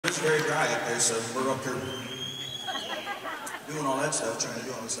very dry up there, so we're up here doing all that stuff, trying to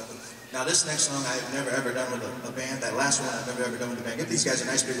do all that stuff. Now this next song I have never ever done with a band. That last one I've never ever done with a band. Give these guys a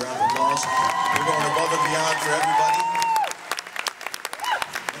nice big round of applause. We're going above and beyond for everybody.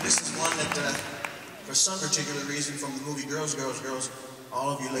 And this is one that, for some particular reason, from the movie Girls, Girls, Girls,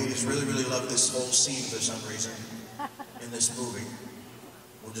 all of you ladies really, really love this whole scene for some reason in this movie.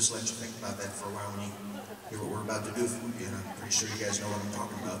 We'll just let you think about that for a while when you hear what we're about to do. And I'm pretty sure you guys know what I'm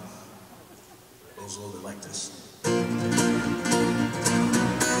talking about. It goes a little bit like this.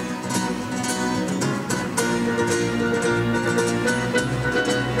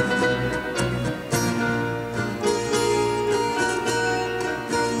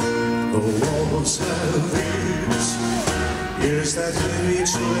 The walls have ears that hear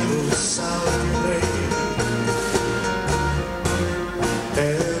each little sound you make.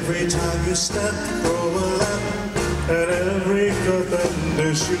 Every time you step, throw a lamp, and every cut and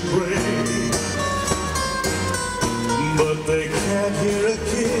dish you break. But they can't hear a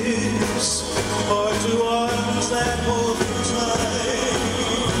kiss, or two arms that hold you tight.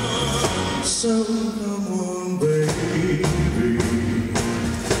 So come on, baby,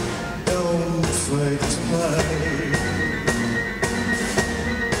 don't fight tonight.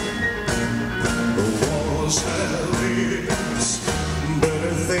 The walls have ears,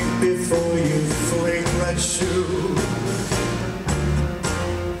 better think before you fling that shoe.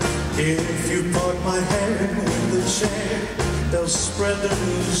 If you part my hair in the chair, they'll spread the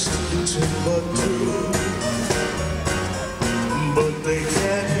news to Timbuktu. But they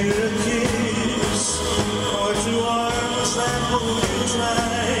can't hear a kiss, or two arms that hold you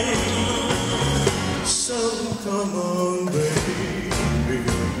tight. So come on, baby,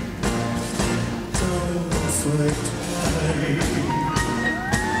 don't fight tonight.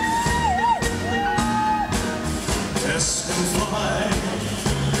 Test can fly,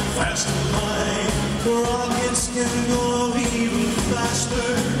 fast and high, rockets can go even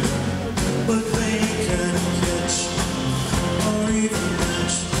faster, but they can't catch or even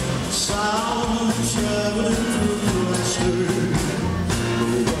match sound traveling through plaster. The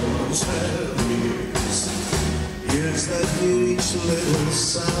walls have ears that hear each little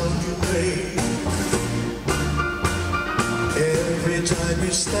sound you make. Every time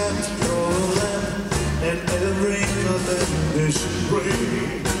you step, throw a lamp, and every cup and dish you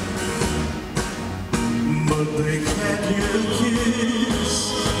break. But they can't hear a kiss,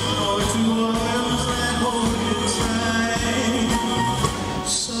 or two arms that hold you tight.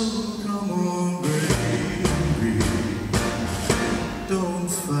 So come on, baby, don't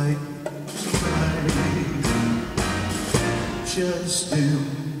fight tonight. Just do